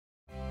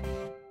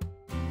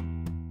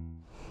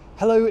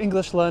Hello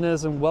English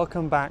learners and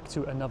welcome back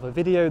to another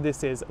video.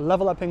 This is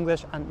Level Up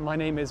English and my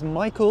name is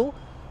Michael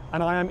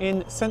and I am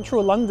in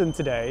central London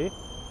today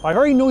by a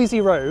very noisy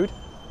road.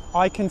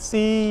 I can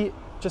see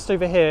just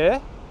over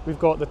here we've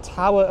got the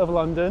Tower of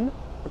London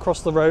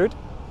across the road,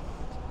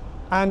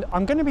 and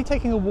I'm going to be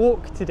taking a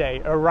walk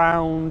today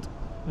around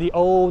the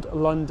old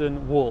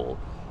London Wall.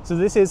 So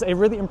this is a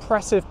really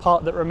impressive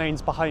part that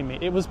remains behind me.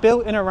 It was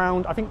built in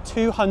around, I think,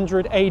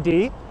 200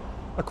 AD,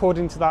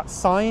 according to that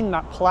sign,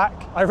 that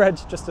plaque I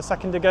read just a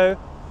second ago.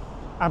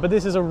 But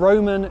this is a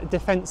Roman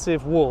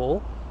defensive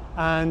wall,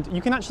 and you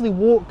can actually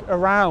walk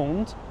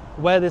around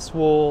where this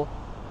wall,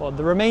 well,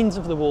 the remains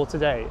of the wall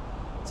today.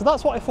 So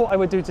that's what I thought I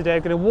would do today.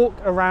 I'm going to walk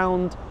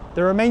around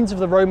the remains of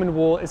the Roman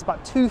wall. It's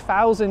about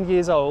 2,000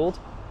 years old,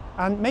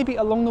 and maybe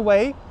along the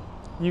way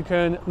you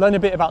can learn a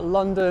bit about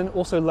London,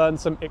 also learn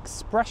some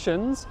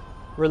expressions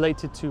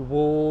related to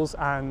walls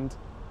and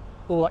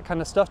all that kind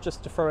of stuff,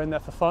 just to throw in there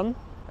for fun.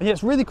 And yeah,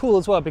 it's really cool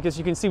as well because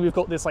you can see we've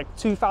got this like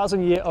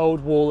 2,000-year-old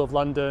wall of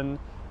London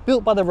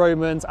built by the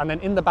Romans, and then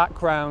in the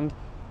background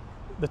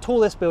the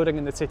tallest building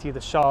in the city,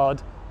 the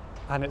Shard,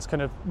 and it's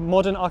kind of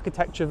modern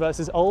architecture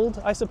versus old,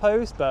 I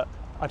suppose, but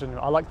I don't know,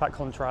 I like that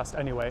contrast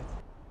anyway.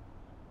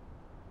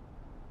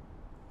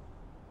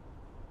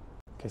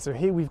 Okay, so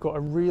here we've got a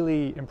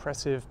really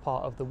impressive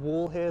part of the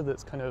wall here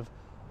that's kind of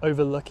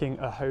overlooking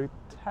a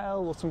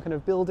hotel or some kind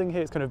of building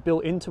here. It's kind of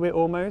built into it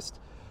almost.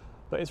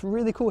 But it's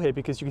really cool here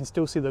because you can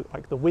still see the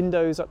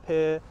windows up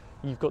here.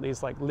 You've got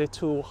these like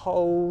little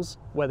holes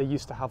where they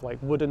used to have like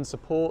wooden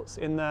supports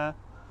in there.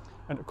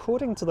 And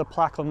according to the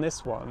plaque on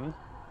this one,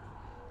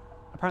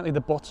 apparently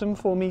the bottom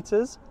 4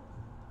 meters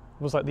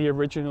was like the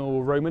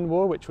original Roman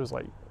wall, which was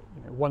like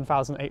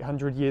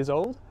 1,800 years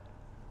old.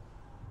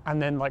 And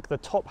then like the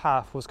top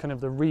half was kind of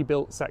the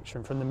rebuilt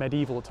section from the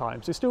medieval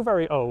times. So still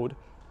very old,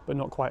 but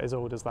not quite as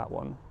old as that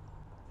one.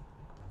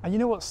 And you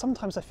know what,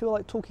 sometimes I feel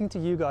like talking to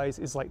you guys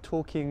is like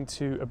talking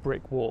to a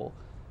brick wall.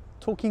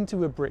 Talking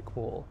to a brick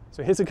wall.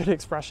 So here's a good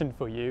expression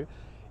for you.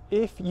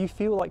 If you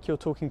feel like you're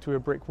talking to a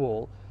brick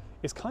wall,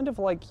 it's kind of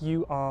like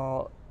you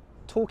are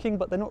talking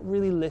but they're not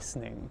really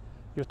listening.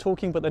 You're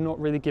talking but they're not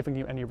really giving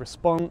you any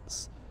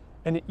response.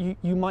 And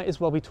you might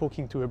as well be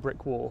talking to a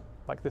brick wall,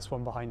 like this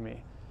one behind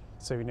me.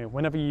 So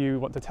whenever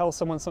you want to tell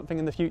someone something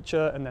in the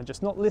future and they're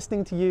just not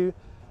listening to you,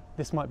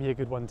 this might be a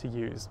good one to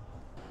use.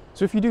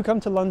 So if you do come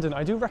to London,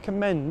 I do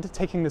recommend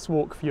taking this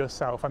walk for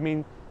yourself. I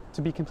mean,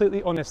 to be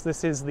completely honest,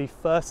 this is the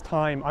first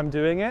time I'm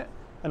doing it,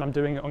 and I'm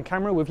doing it on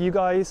camera with you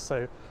guys,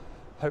 so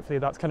hopefully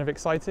that's kind of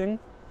exciting.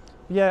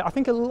 Yeah, I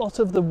think a lot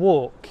of the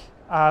walk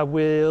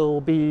will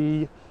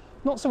be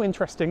not so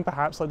interesting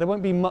perhaps. Like there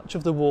won't be much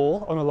of the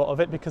wall on a lot of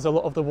it because a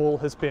lot of the wall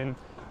has been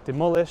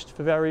demolished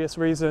for various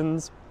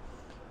reasons.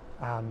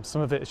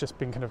 Some of it has just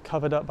been kind of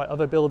covered up by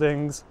other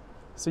buildings,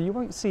 so you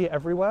won't see it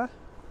everywhere.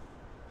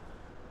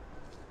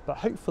 But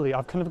hopefully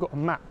I've kind of got a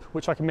map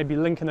which I can maybe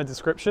link in the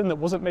description that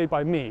wasn't made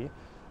by me,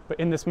 but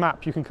in this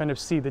map you can kind of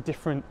see the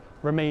different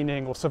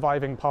remaining or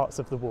surviving parts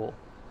of the wall.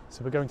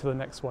 So we're going to the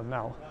next one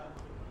now.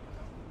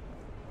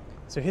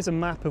 So here's a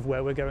map of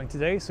where we're going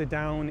today. So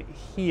down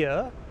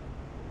here,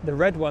 the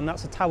red one,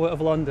 that's the Tower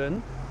of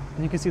London,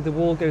 and you can see the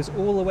wall goes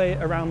all the way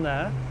around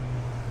there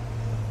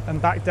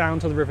and back down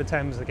to the River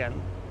Thames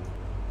again.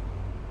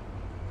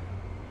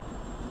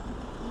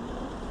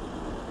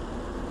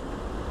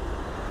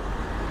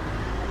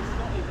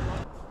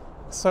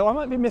 So I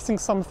might be missing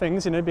some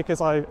things, because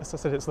as I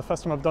said, it's the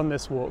first time I've done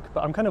this walk,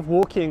 but I'm kind of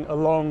walking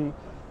along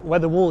where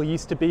the wall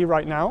used to be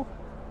right now.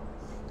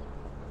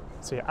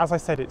 So yeah, as I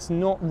said, it's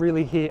not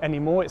really here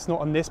anymore. It's not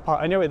on this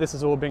part. I know this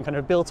has all been kind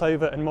of built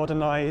over and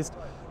modernized,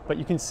 but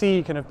you can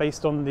see kind of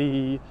based on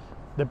the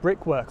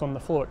brickwork on the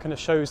floor, it kind of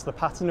shows the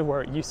pattern of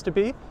where it used to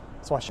be.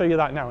 So I'll show you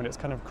that now, and it's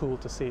kind of cool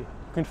to see. You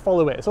can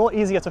follow it. It's a lot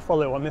easier to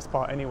follow on this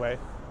part anyway.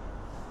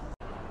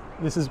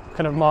 This is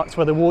kind of marks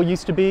where the wall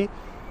used to be.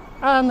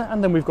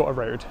 And then we've got a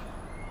road.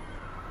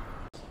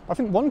 I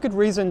think one good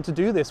reason to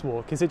do this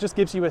walk is it just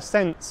gives you a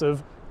sense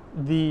of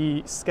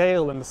the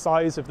scale and the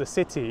size of the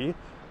city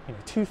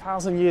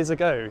 2,000 years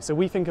ago. So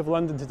we think of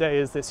London today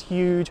as this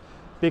huge,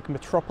 big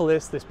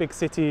metropolis, this big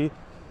city.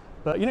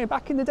 But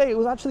back in the day, it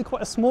was actually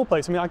quite a small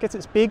place. I mean, I guess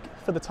it's big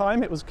for the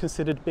time. It was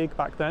considered big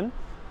back then.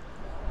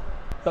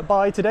 But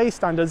by today's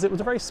standards, it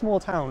was a very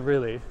small town,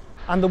 really.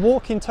 And the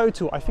walk in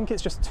total, I think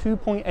it's just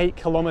 2.8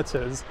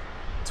 kilometers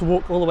to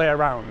walk all the way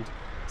around.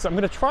 So I'm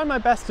going to try my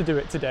best to do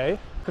it today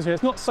because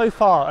it's not so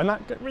far, and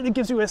that really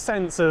gives you a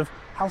sense of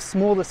how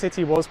small the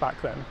city was back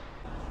then.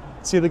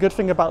 See, the good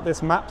thing about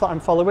this map that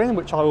I'm following,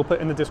 which I will put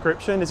in the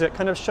description, is it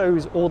kind of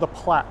shows all the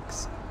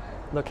plaques,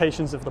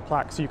 locations of the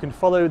plaques. So you can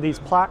follow these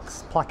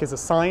plaques. Plaque is a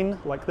sign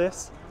like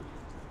this.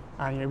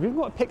 And we've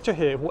got a picture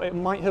here of what it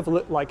might have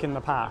looked like in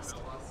the past.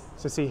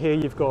 So see here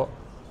you've got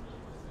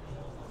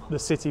the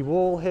city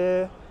wall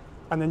here,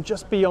 and then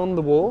just beyond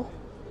the wall,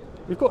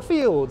 we've got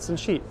fields and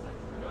sheep.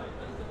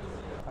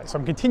 So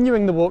I'm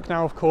continuing the walk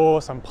now, of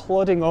course, I'm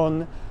plodding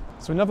on.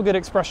 So another good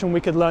expression we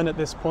could learn at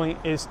this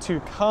point is to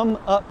come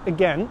up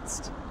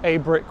against a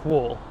brick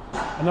wall.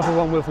 Another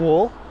one with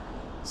wall.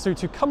 So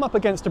to come up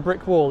against a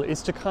brick wall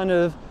is to kind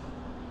of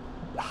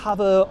have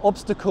an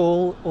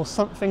obstacle or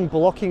something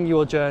blocking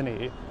your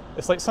journey.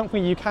 It's like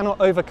something you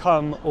cannot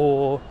overcome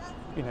or,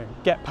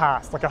 get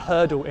past, like a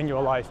hurdle in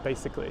your life,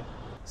 basically.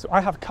 So I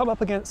have come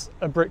up against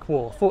a brick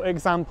wall. For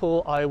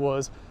example, I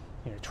was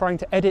trying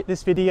to edit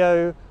this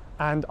video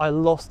and I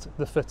lost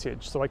the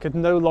footage, so I could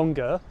no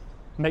longer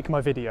make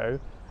my video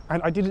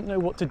and I didn't know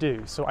what to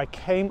do, so I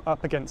came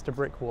up against a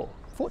brick wall.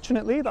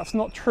 Fortunately, that's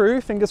not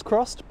true, fingers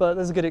crossed, but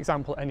there's a good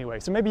example anyway.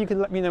 So maybe you could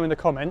let me know in the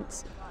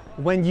comments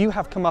when you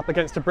have come up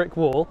against a brick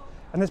wall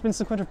and there's been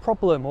some kind of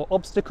problem or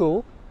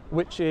obstacle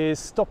which is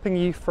stopping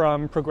you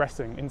from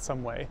progressing in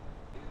some way.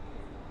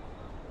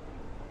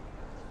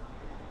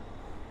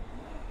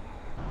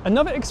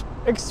 Another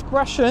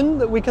expression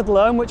that we could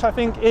learn, which I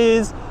think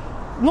is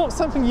not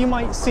something you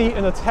might see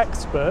in a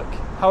textbook,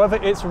 however,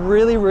 it's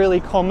really, really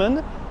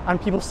common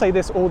and people say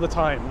this all the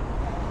time.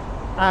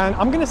 And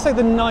I'm going to say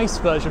the nice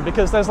version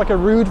because there's like a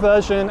rude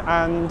version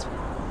and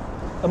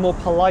a more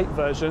polite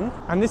version.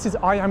 And this is,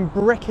 I am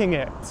bricking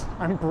it.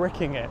 I'm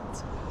bricking it.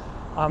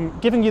 I'm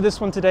giving you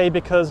this one today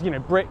because,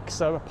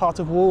 bricks are a part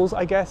of walls,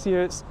 I guess.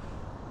 It's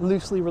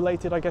loosely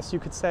related, I guess you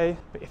could say.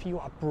 But if you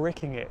are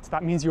bricking it,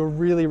 that means you're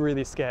really,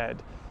 really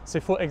scared. So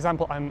for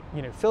example, I'm,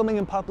 filming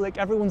in public,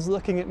 everyone's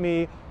looking at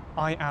me.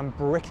 I am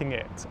bricking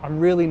it. I'm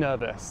really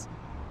nervous.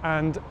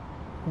 And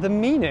the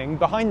meaning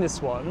behind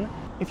this one,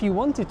 if you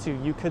wanted to,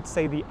 you could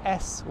say the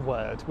S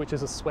word, which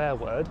is a swear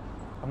word.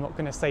 I'm not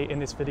going to say it in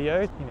this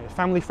video,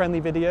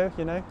 family-friendly video,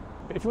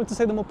 But if you want to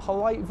say the more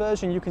polite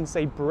version, you can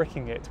say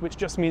bricking it, which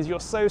just means you're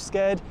so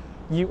scared,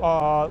 you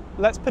are,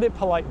 let's put it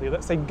politely,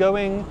 let's say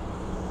going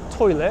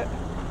toilet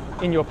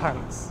in your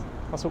pants.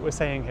 That's what we're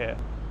saying here.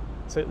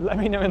 So let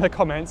me know in the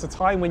comments a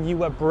time when you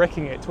were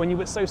bricking it, when you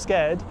were so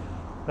scared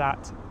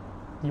that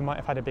you might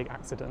have had a big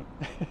accident.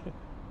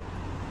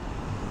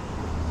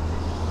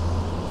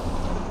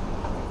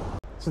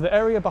 So the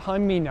area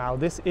behind me now,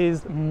 this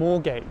is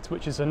Moorgate,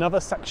 which is another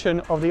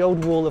section of the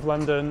old wall of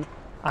London.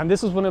 And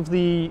this was one of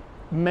the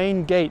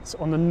main gates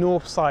on the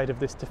north side of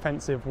this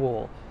defensive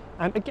wall.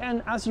 And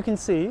again, as you can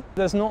see,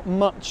 there's not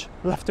much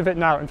left of it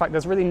now. In fact,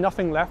 there's really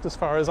nothing left as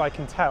far as I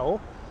can tell.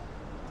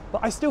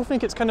 But I still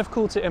think it's kind of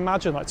cool to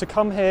imagine, like to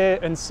come here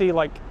and see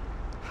like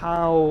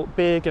how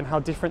big and how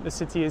different the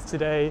city is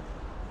today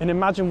and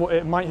imagine what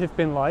it might have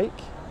been like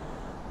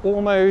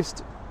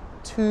almost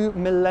 2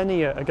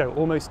 millennia ago,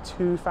 almost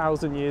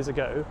 2,000 years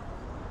ago.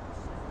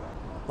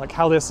 Like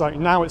how this, like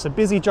now it's a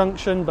busy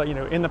junction, but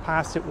in the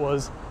past it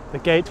was the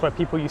gate where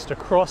people used to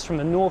cross from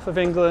the north of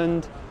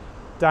England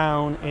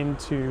down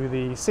into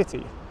the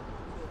city.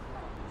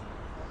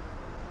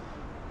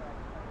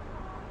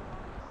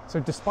 So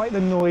despite the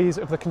noise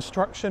of the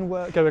construction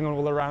work going on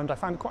all around, I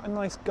found quite a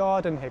nice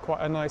garden here,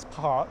 quite a nice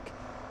park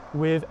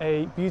with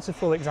a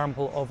beautiful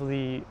example of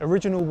the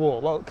original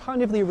wall. Well,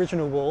 kind of the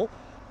original wall.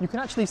 You can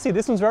actually see,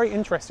 this one's very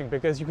interesting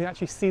because you can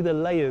actually see the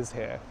layers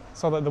here.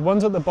 So that the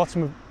ones at the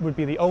bottom would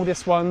be the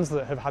oldest ones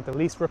that have had the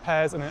least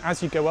repairs, and then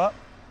as you go up,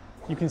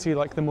 you can see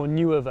like the more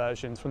newer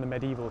versions from the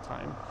medieval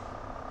time.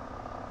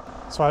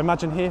 So I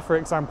imagine here, for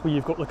example,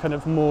 you've got the kind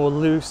of more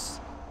loose,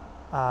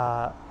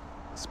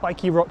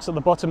 spiky rocks at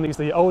the bottom.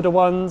 These are the older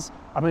ones.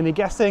 I'm only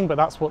guessing, but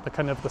that's what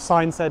the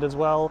sign said as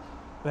well.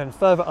 And then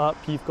further up,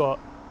 you've got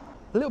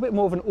a little bit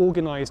more of an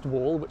organized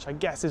wall, which I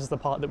guess is the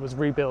part that was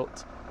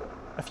rebuilt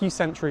a few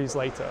centuries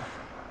later.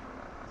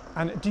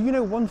 And do you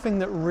know one thing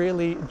that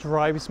really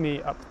drives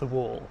me up the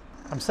wall?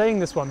 I'm saying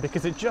this one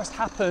because it just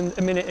happened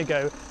a minute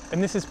ago,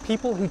 and this is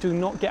people who do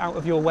not get out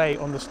of your way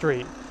on the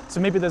street.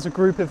 So maybe there's a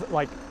group of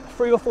like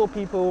 3 or 4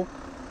 people,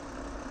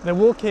 they're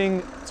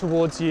walking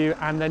towards you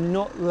and they're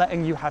not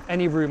letting you have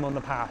any room on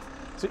the path.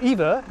 So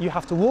either you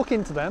have to walk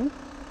into them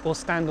or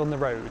stand on the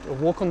road or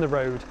walk on the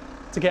road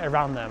to get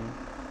around them.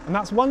 And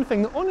that's one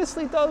thing that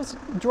honestly does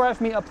drive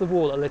me up the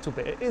wall a little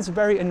bit. It is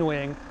very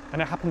annoying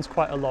and it happens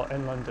quite a lot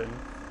in London.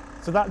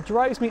 So that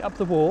drives me up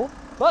the wall,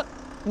 but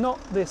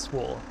not this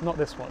wall, not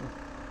this one.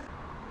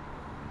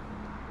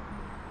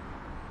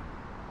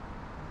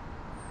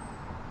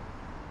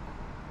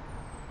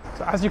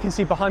 So as you can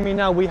see behind me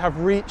now, we have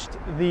reached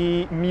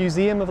the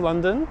Museum of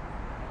London,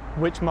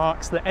 which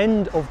marks the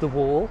end of the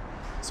wall.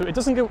 So it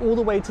doesn't go all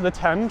the way to the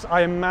Thames.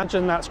 I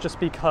imagine that's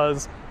just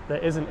because there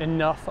isn't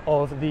enough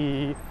of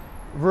the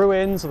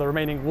ruins or the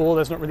remaining wall.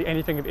 There's not really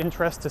anything of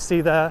interest to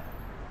see there.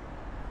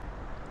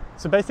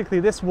 So basically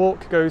this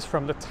walk goes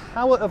from the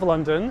Tower of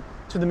London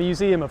to the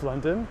Museum of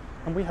London,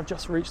 and we have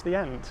just reached the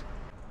end.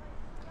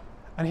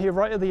 And here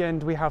right at the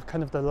end we have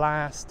kind of the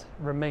last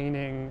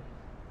remaining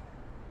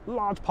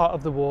large part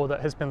of the wall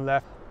that has been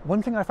left.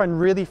 One thing I find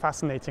really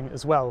fascinating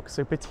as well,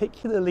 so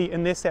particularly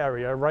in this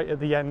area right at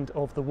the end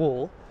of the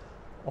wall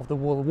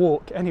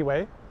walk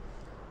anyway,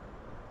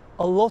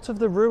 a lot of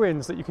the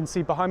ruins that you can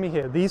see behind me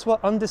here, these were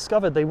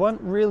undiscovered. They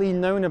weren't really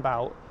known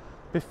about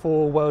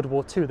before World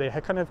War II. They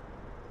had kind of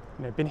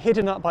been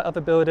hidden up by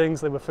other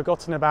buildings, they were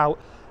forgotten about,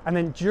 and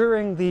then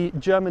during the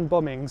German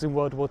bombings in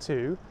World War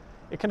II,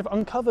 it kind of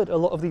uncovered a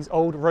lot of these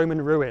old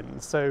Roman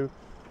ruins. So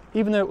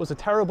even though it was a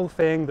terrible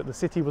thing that the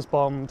city was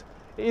bombed,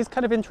 it is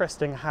kind of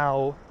interesting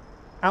how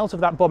out of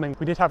that bombing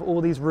we did have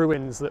all these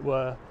ruins that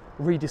were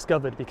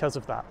rediscovered because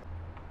of that.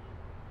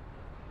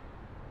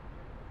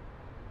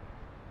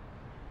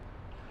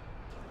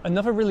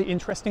 Another really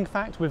interesting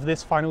fact with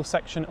this final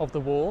section of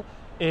the wall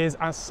is,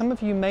 as some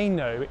of you may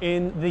know,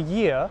 in the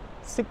year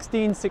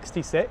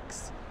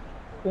 1666,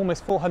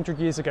 almost 400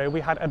 years ago, we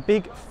had a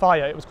big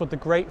fire. It was called the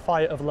Great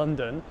Fire of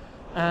London.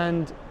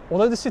 And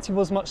although the city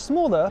was much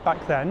smaller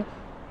back then,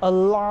 a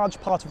large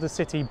part of the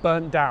city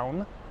burnt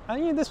down.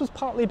 And this was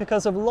partly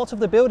because of a lot of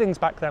the buildings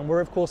back then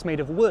were of course made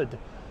of wood.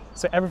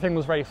 So everything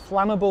was very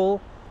flammable,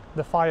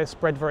 the fire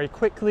spread very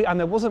quickly, and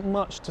there wasn't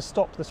much to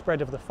stop the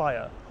spread of the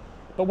fire.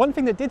 But one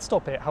thing that did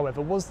stop it,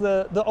 however, was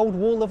the old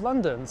Wall of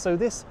London. So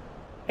this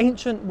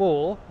ancient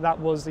wall that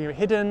was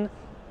hidden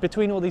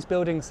between all these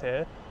buildings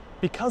here,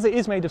 because it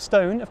is made of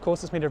stone, of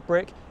course it's made of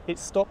brick, it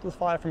stopped the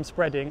fire from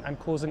spreading and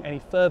causing any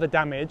further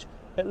damage,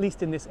 at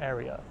least in this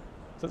area.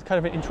 So it's kind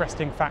of an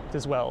interesting fact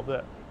as well,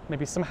 that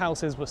maybe some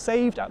houses were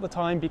saved at the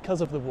time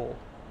because of the wall.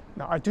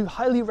 Now, I do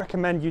highly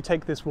recommend you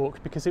take this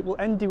walk because it will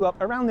end you up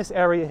around this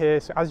area here.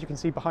 So as you can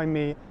see behind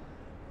me,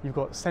 you've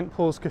got St.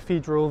 Paul's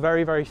Cathedral,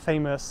 very, very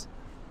famous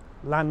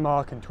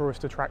landmark and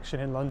tourist attraction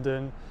in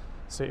London.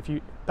 So if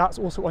that's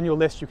also on your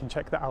list, you can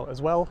check that out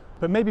as well.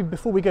 But maybe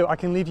before we go, I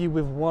can leave you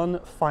with one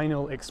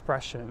final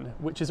expression,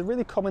 which is a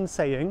really common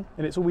saying,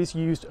 and it's always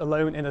used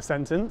alone in a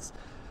sentence.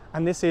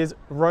 And this is,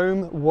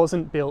 Rome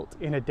wasn't built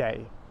in a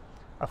day.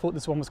 I thought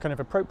this one was kind of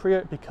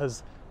appropriate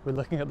because we're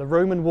looking at the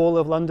Roman Wall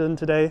of London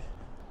today.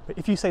 But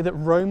if you say that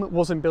Rome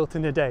wasn't built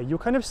in a day, you're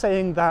kind of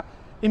saying that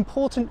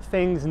important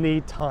things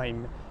need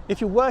time. If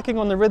you're working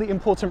on a really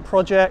important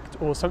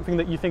project or something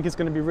that you think is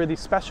going to be really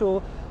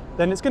special,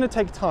 then it's going to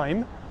take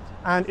time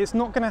and it's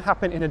not going to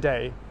happen in a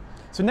day.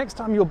 So next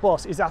time your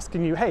boss is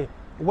asking you, hey,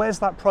 where's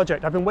that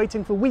project? I've been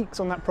waiting for weeks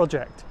on that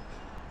project.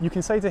 You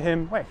can say to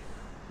him, wait,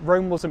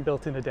 Rome wasn't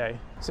built in a day.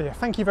 So yeah,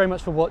 thank you very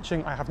much for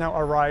watching. I have now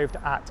arrived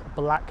at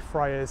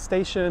Blackfriars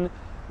Station,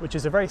 which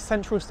is a very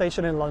central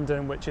station in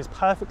London, which is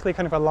perfectly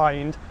kind of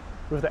aligned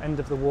with the end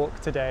of the walk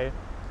today.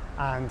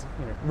 And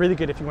really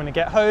good if you want to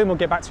get home or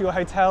get back to your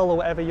hotel or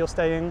wherever you're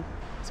staying.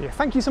 So yeah,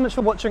 thank you so much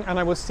for watching, and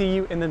I will see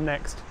you in the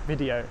next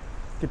video.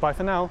 Goodbye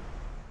for now.